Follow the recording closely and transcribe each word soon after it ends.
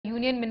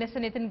Union Minister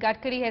Nitin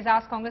Gadkari has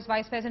asked Congress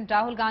Vice President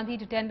Rahul Gandhi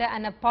to tender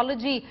an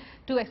apology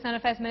to External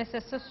Affairs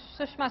Minister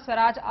Sushma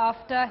Swaraj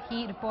after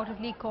he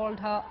reportedly called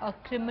her a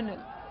criminal.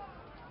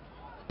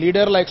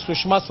 Leader like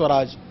Sushma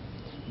Swaraj,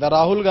 the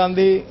Rahul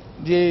Gandhi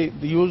ji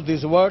used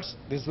these words.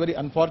 This is very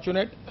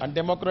unfortunate,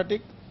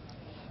 undemocratic,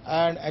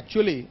 and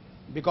actually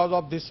because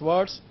of these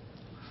words,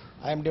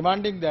 I am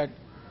demanding that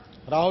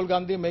Rahul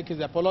Gandhi make his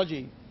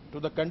apology to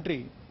the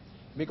country,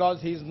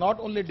 because he is not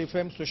only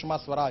defamed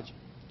Sushma Swaraj,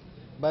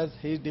 but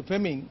he is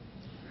defaming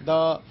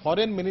the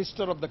foreign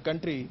minister of the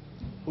country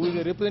who is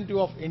a representative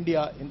of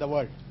India in the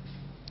world.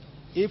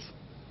 If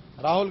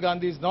Rahul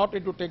Gandhi is not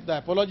able to take the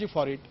apology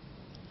for it,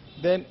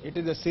 then it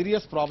is a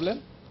serious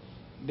problem.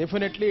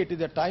 Definitely it is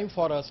a time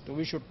for us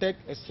we should take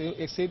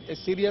a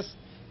serious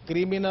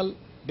criminal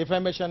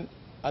defamation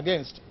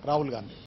against Rahul Gandhi.